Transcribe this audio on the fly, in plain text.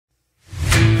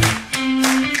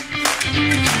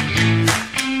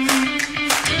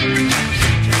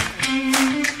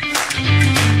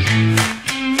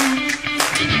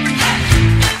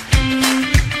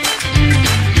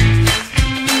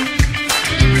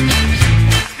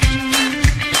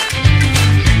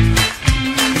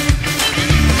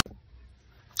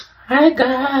Hi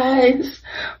guys,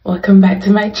 welcome back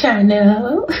to my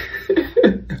channel.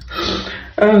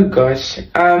 Oh gosh,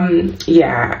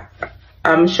 yeah,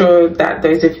 I'm sure that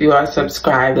those of you who are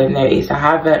subscribed and notice I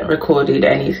haven't recorded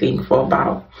anything for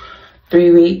about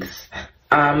 3 weeks.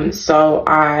 So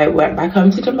I went back home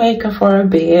to Jamaica for a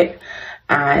bit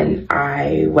and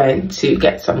I went to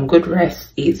get some good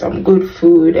rest, eat some good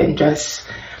food, and just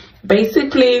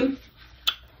basically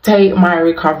take my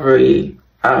recovery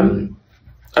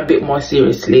a bit more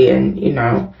seriously, and you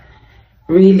know,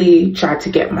 really try to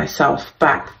get myself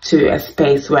back to a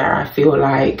space where I feel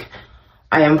like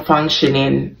I am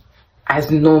functioning as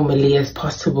normally as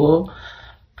possible.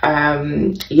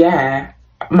 Yeah,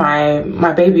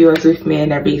 my baby was with me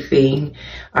and everything.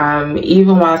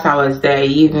 Even whilst I was there,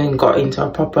 he even got into a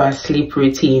proper sleep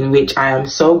routine, which I am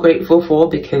so grateful for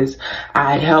because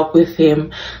I had help with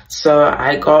him. So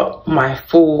I got my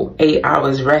full 8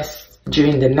 hours rest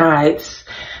during the nights.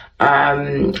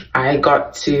 I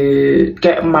got to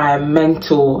get my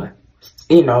mental,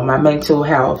 you know, my mental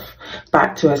health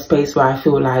back to a space where I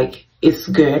feel like it's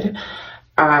good.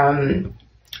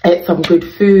 Ate some good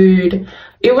food.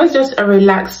 It was just a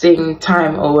relaxing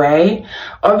time away.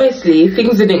 Obviously,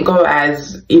 things didn't go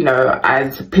as, you know,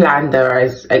 as planned or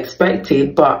as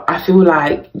expected, but I feel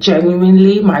like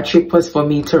genuinely my trip was for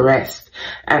me to rest,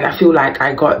 and I feel like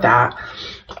I got that.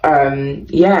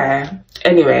 Yeah,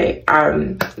 anyway,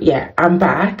 yeah, I'm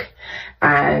back,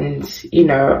 and you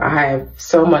know, I have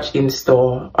so much in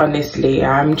store. Honestly,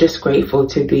 I'm just grateful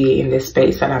to be in the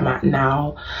space that I'm at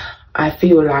now. I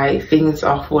feel like things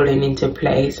are falling into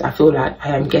place. I feel like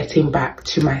I am getting back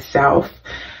to myself.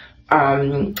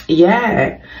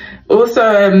 Yeah,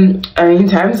 also in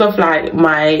terms of like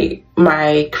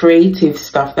my creative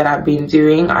stuff that I've been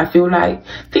doing, I feel like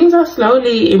things are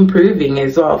slowly improving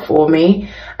as well for me,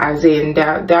 as in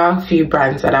there are a few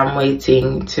brands that I'm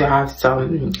waiting to have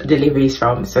some deliveries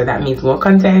from, so that means more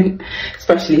content,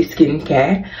 especially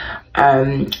skincare.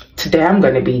 Today I'm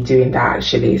going to be doing that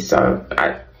actually, so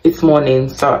it's morning,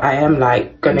 so I am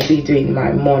like gonna be doing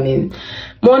my morning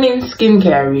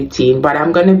skincare routine, but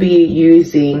I'm gonna be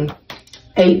using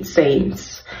 8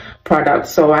 Saints products.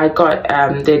 So I got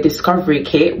the Discovery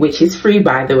Kit, which is free,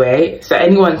 by the way, so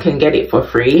anyone can get it for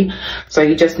free. So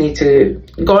you just need to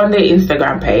go on their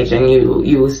Instagram page and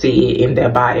you will see in their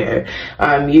bio.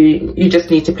 You just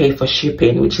need to pay for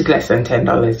shipping, which is less than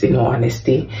 $10 in all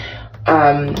honesty.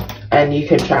 And you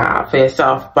can try it out for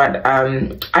yourself, but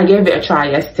I gave it a try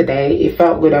yesterday. It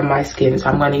felt good on my skin, so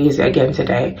I'm going to use it again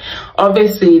today.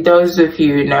 Obviously, those of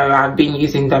you who know, I've been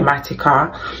using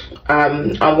Dermatica.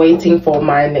 I'm waiting for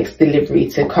my next delivery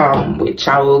to come, which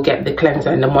I will get the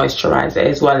cleanser and the moisturizer,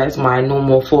 as well as my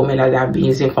normal formula that I've been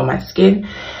using for my skin.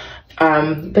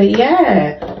 But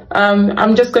yeah,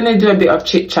 I'm just gonna do a bit of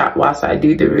chit chat whilst I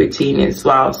do the routine as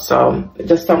well. So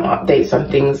just some updates on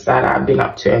things that I've been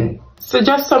up to, and so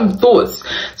just some thoughts,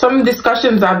 some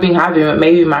discussions I've been having with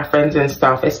maybe my friends and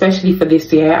stuff, especially for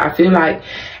this year. I feel like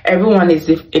everyone is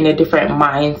in a different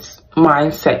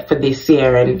mindset for this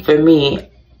year, and for me,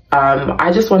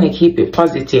 I just want to keep it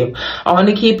positive. I want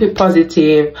to keep it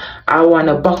positive. I want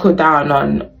to buckle down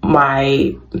on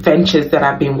my ventures that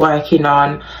I've been working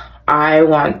on. I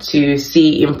want to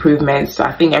see improvements.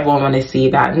 I think everyone wants to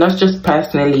see that, not just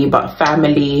personally, but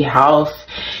family, health,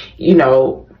 you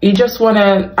know. I just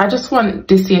want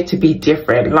this year to be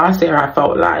different. Last year I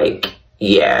felt like,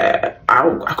 yeah,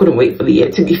 I couldn't wait for the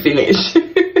year to be finished.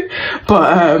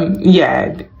 But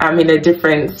yeah, I'm in a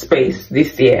different space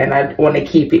this year, and I want to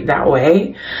keep it that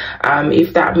way.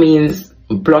 If that means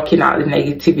blocking out the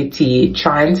negativity,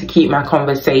 trying to keep my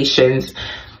conversations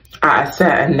at a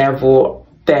certain level,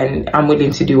 then I'm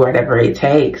willing to do whatever it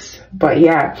takes. But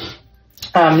yeah,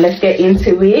 let's get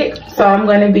into it. So I'm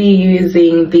going to be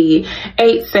using the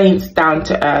 8 Saints Down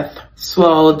to Earth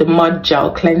Swirl the Mud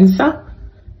Gel Cleanser.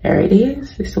 There it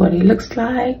is. This is what it looks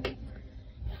like.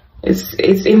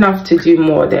 It's enough to do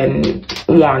more than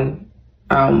one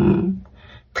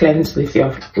cleanse with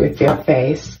your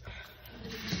face.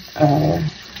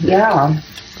 Yeah.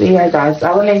 So yeah, guys,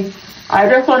 I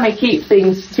just want to keep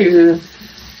things to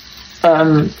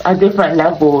a different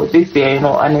level this year, in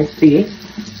all honesty.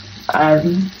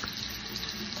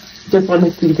 Just want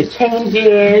to see the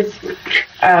changes.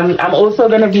 I'm also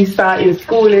going to be starting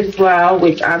school as well,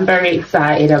 which I'm very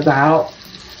excited about.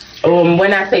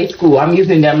 When I say school, I'm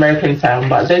using the American term,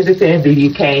 but those who say in the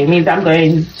UK, it means I'm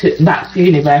going back to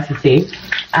university,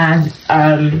 and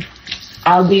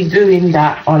I'll be doing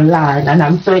that online, and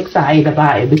I'm so excited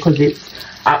about it because it's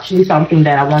actually something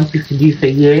that I wanted to do for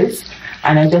years,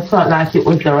 and I just felt like it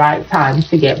was the right time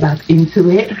to get back into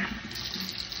it.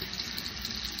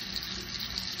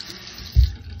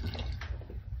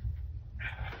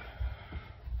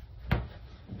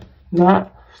 No,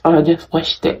 so I just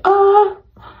watched it.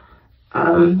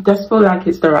 Just feel like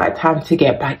it's the right time to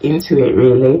get back into it,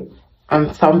 really.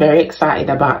 So I'm very excited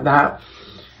about that.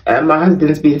 My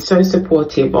husband's been so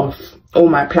supportive of all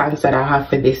my plans that I have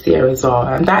for this year as well,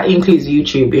 and that includes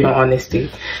YouTube, in all honesty,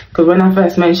 because when I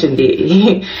first mentioned it,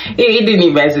 he didn't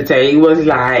even hesitate. He was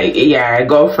like, yeah,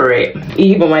 go for it.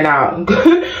 He even went out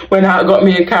got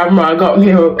me a camera, got me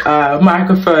a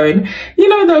microphone, you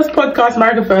know, those podcast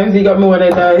microphones. He got me one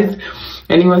of those,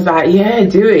 and he was like, yeah,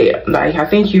 do it. Like, I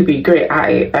think you'd be great at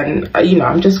it. And you know,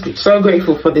 I'm just so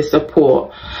grateful for the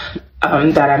support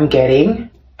that I'm getting,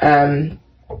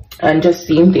 and just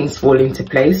seeing things fall into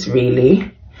place,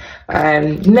 really.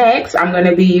 Next, I'm going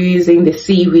to be using the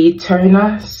seaweed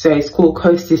toner. So it's called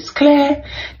Costis Clear.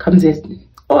 Comes in,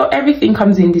 or everything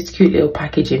comes in this cute little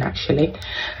packaging, actually.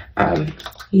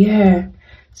 Yeah,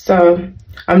 so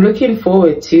I'm looking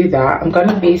forward to that. I'm going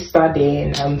to be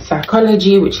studying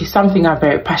psychology, which is something I'm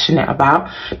very passionate about.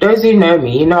 Those who know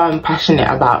me, you know I'm passionate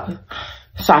about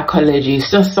psychology. It's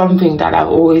just something that I've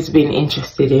always been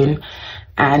interested in.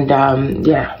 And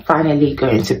yeah, finally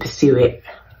going to pursue it.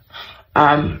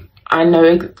 I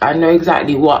know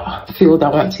exactly what field I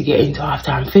want to get into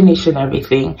after I'm finished and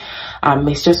everything.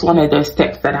 It's just one of those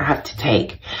steps that I have to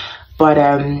take. But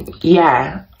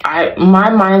yeah, my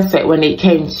mindset when it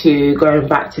came to going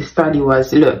back to study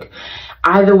was, look,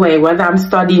 either way, whether I'm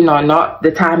studying or not,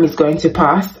 the time is going to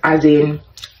pass. As in,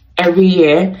 every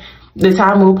year the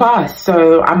time will pass,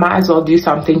 so I might as well do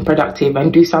something productive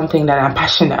and do something that I'm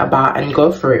passionate about and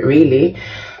go for it, really.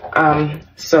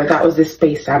 So that was the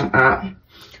space I'm at.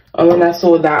 And when I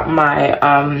saw that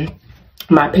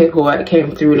my paperwork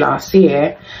came through last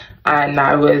year and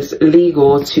I was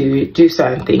legal to do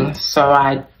certain things, so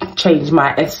I changed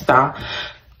my ESTA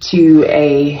to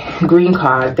a green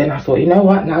card, then I thought, you know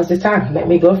what, now's the time, let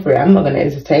me go for it. I'm not going to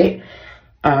hesitate.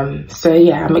 So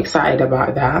yeah, I'm excited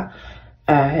about that.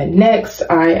 Next,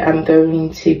 I am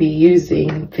going to be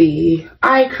using the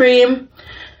eye cream.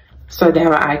 So the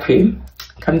Hera eye cream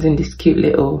comes in this cute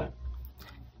little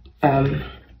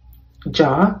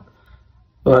jar.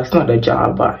 Well, it's not a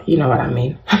jar, but you know what I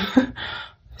mean.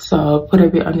 So I'll put a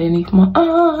bit underneath my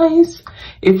eyes.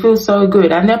 It feels so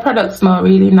good, and their products smell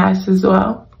really nice as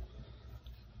well.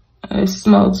 It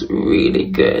smells really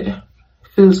good.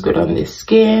 Feels good on the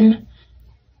skin.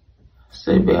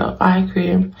 So a bit of eye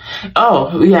cream.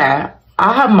 Oh yeah,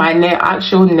 I have my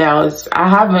actual nails. I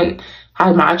haven't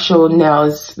had my actual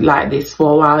nails like this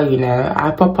for a while, you know.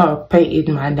 I proper painted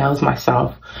my nails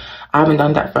myself. I haven't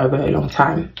done that for a very long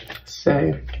time.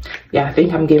 So yeah, I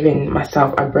think I'm giving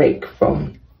myself a break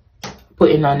from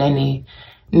putting on any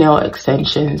nail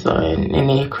extensions or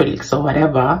any acrylics or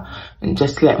whatever, and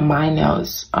just let my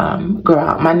nails grow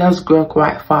out. My nails grow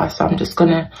quite fast, so I'm just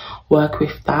gonna work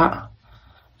with that.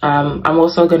 I'm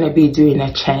also going to be doing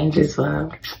a change as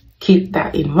well. Keep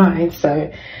that in mind.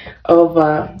 So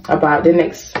over about the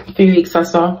next few weeks or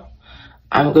so,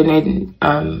 I'm going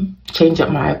to change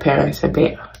up my appearance a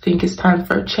bit. I think it's time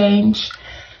for a change.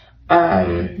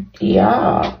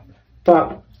 Yeah,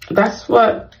 but that's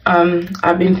what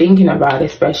I've been thinking about,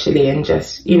 especially, and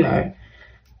just, you know,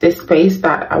 the space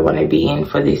that I want to be in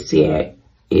for this year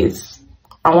is,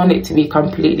 I want it to be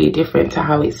completely different to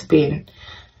how it's been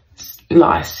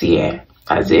last year.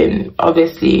 As in,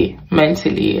 obviously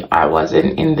mentally I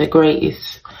wasn't in the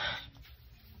greatest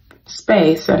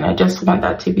space, and I just want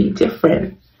that to be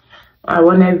different. I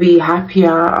want to be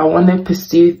happier. I want to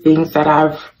pursue things that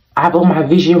I have on my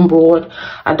vision board.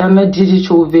 I've done a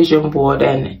digital vision board,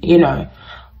 and you know,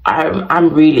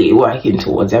 I'm really working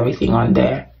towards everything on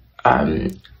there.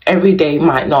 Every day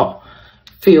might not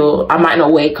I might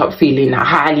not wake up feeling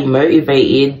highly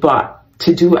motivated, but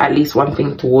to do at least one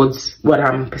thing towards what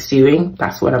I'm pursuing,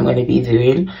 that's what I'm going to be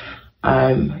doing.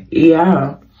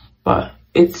 Yeah, but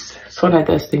it's one of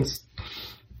those things.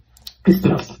 This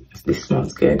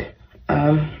smells good.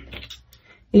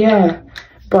 Yeah,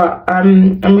 but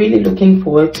I'm really looking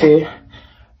forward to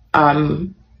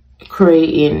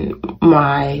creating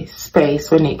my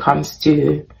space when it comes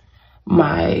to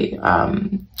my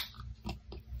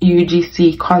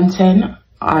UGC content.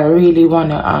 I really want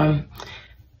to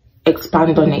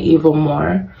expand on it even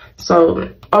more. So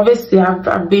obviously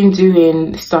I've been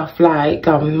doing stuff like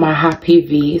my Happy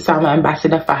V, so I'm an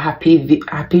ambassador for Happy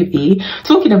V.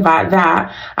 Talking about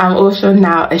that, I'm also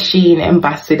now a Shein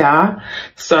ambassador.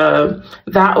 So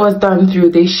that was done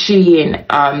through the Shein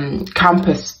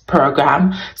campus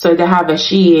program. So they have a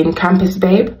Shein Campus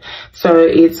Babe. So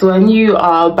it's when you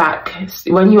are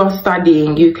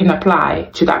studying, you can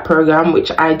apply to that program,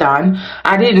 which I done.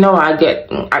 I didn't know I'd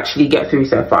actually get through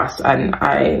so fast, and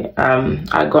I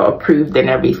got approved and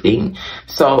everything.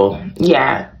 So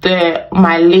yeah,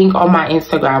 my link on my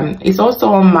Instagram is also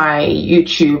on my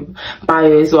YouTube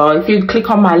bio as well. If you click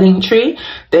on my link tree,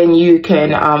 then you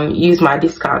can use my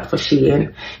discount for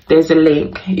Shein. There's a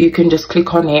link, you can just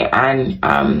click on it, and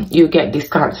you get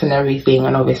discounts and everything,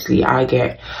 and obviously I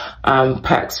get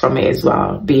perks from it as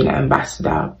well, being an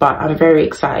ambassador. But I'm very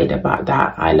excited about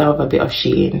that. I love a bit of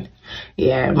Shein.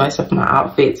 Yeah, most of my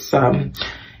outfits,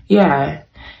 yeah,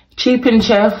 cheap and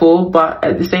cheerful, but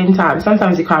at the same time,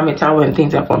 sometimes you can't even tell when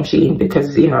things are from Shein,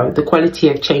 because, you know, the quality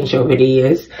have changed over the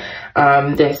years.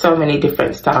 There's so many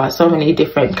different styles, so many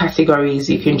different categories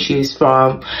you can choose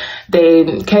from.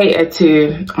 They cater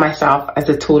to myself as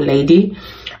a tall lady.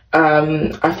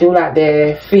 I feel like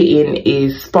their fitting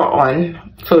is spot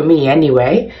on for me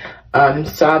anyway.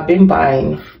 So I've been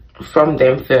buying from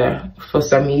them for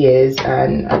some years,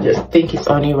 and I just think it's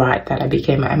only right that I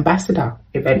became an ambassador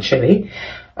eventually.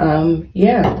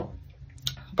 Yeah,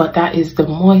 but that is the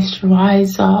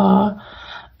moisturizer.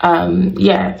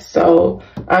 Yeah, so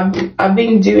I've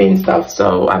been doing stuff.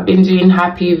 So I've been doing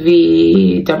Happy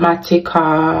V,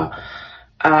 Dermatica,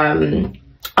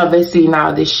 obviously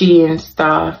now the Shein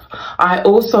stuff. I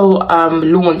also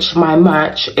launched my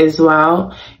merch as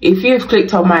well. If you've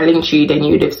clicked on my link tree, then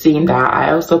you'd have seen that.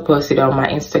 I also posted on my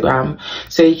Instagram,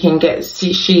 so you can get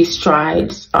She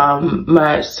Strides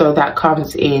merch. So that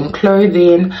comes in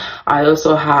clothing. I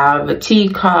also have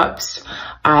teacups,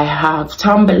 I have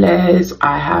tumblers,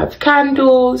 I have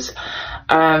candles,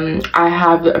 I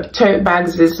have tote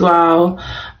bags as well.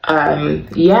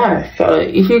 Yeah, so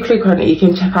if you click on it, you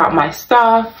can check out my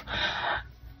stuff.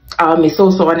 It's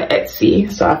also on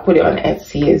Etsy, so I put it on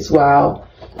Etsy as well.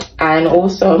 And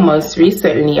also most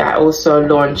recently, I also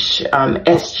launched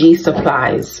SG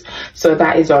Supplies, so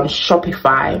that is on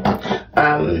Shopify.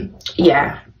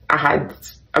 Yeah, I had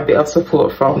a bit of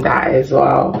support from that as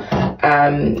well.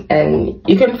 And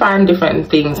you can find different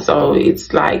things, so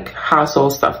it's like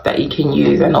household stuff that you can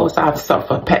use, and also have stuff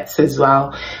for pets as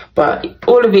well. But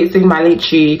all of it's in my link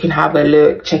tree. You can have a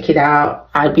look, check it out.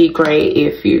 I'd be great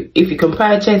if you can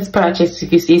purchase.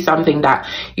 If you see something that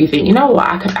you think, you know what,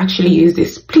 I can actually use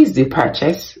this, please do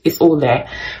purchase. It's all there.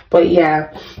 But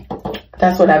yeah,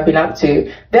 that's what I've been up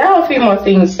to. There are a few more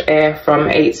things from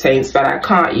 8 Saints that I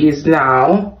can't use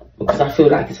now, because I feel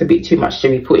like it's a bit too much to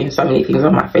be putting so many things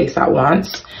on my face at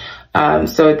once.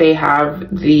 So they have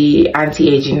the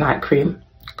anti-aging night cream,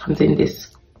 comes in this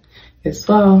as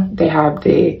well. They have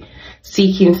the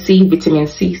Seeking C vitamin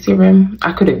C serum.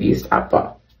 I could have used that,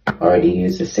 but I already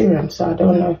used the serum, so I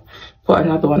don't know, put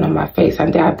another one on my face.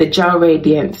 And they have the Gel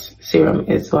Radiance serum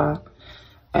as well.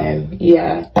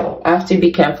 Yeah, I have to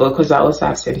be careful because I also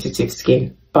have sensitive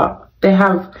skin, but they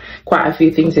have quite a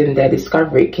few things in their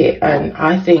discovery kit, and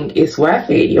I think it's worth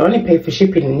it. You only pay for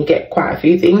shipping and you get quite a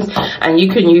few things, and you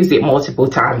can use it multiple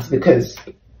times because,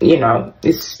 you know,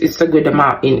 it's a good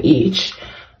amount in each.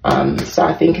 So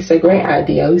I think it's a great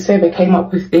idea. Whoever came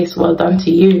up with this, well done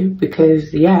to you,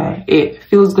 because yeah, it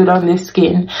feels good on the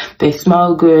skin, they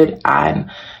smell good, and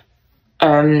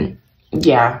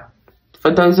yeah, for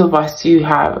those of us who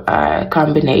have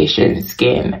combination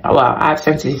skin, well, I have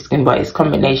sensitive skin, but it's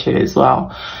combination as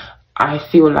well, I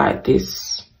feel like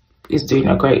this is doing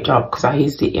a great job, because I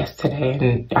used it yesterday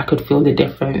and I could feel the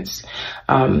difference.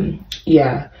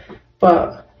 Yeah,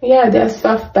 but yeah, there's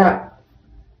stuff that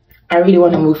I really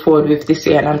want to move forward with this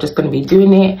year, and I'm just going to be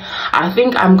doing it. I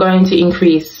think I'm going to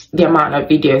increase the amount of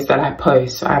videos that I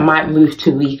post. So I might move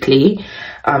to weekly,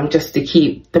 just to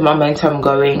keep the momentum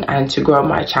going and to grow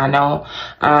my channel.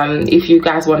 If you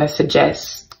guys want to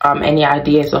suggest any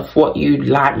ideas of what you'd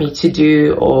like me to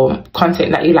do, or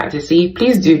content that you'd like to see,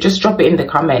 please do, just drop it in the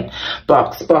comment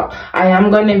box. But I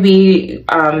am going to be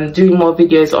doing more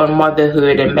videos on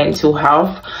motherhood and mental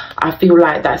health. I feel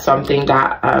like that's something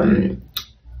that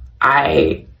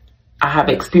I have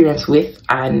experience with,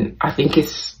 and I think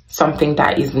it's something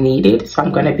that is needed, so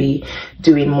I'm going to be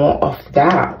doing more of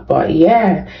that. But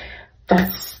yeah,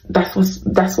 that's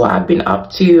what I've been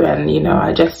up to, and you know,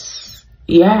 I just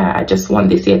want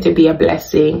this year to be a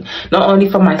blessing, not only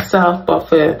for myself but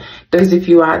for those of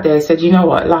you out there who said, you know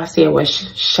what, last year was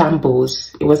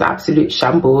shambles. It was absolute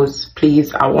shambles.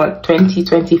 Please, I want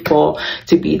 2024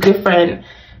 to be different.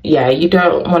 Yeah, you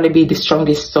don't want to be the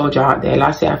strongest soldier out there.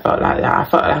 Last year I felt like that. I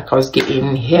felt like I was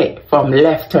getting hit from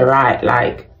left to right.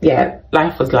 Like, yeah,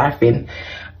 life was lifing.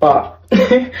 But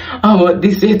I want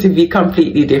this year to be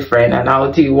completely different, and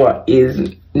I'll do what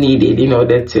is needed in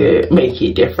order to make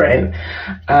it different.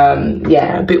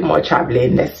 Yeah, a bit more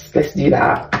traveling. Let's do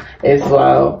that as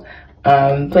well.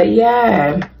 But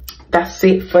yeah, that's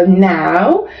it for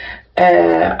now.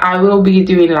 I will be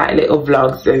doing like little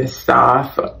vlogs and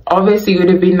stuff. Obviously, it would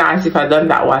have been nice if I'd done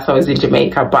that whilst I was in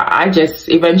Jamaica, but I just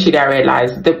eventually I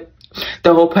realized the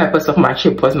whole purpose of my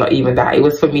trip was not even that. It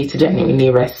was for me to genuinely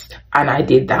rest, and I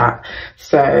did that.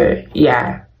 So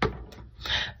yeah.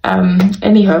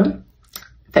 Anyhow,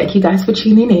 thank you guys for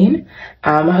tuning in.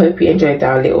 I hope you enjoyed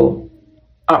our little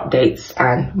updates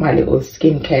and my little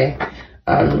skincare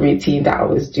routine that I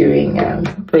was doing.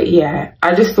 But yeah,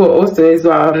 I just thought also as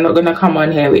well, I'm not gonna come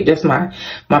on here with just my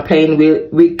plain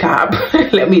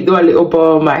recap. Let me do a little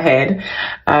bow on my head.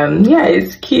 Yeah,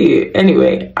 it's cute.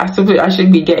 Anyway, I suppose I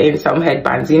should be getting some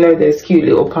headbands, you know, those cute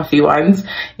little puffy ones.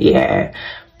 Yeah,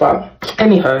 but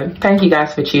anyhow, thank you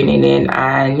guys for tuning in,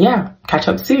 and yeah, catch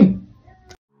up soon.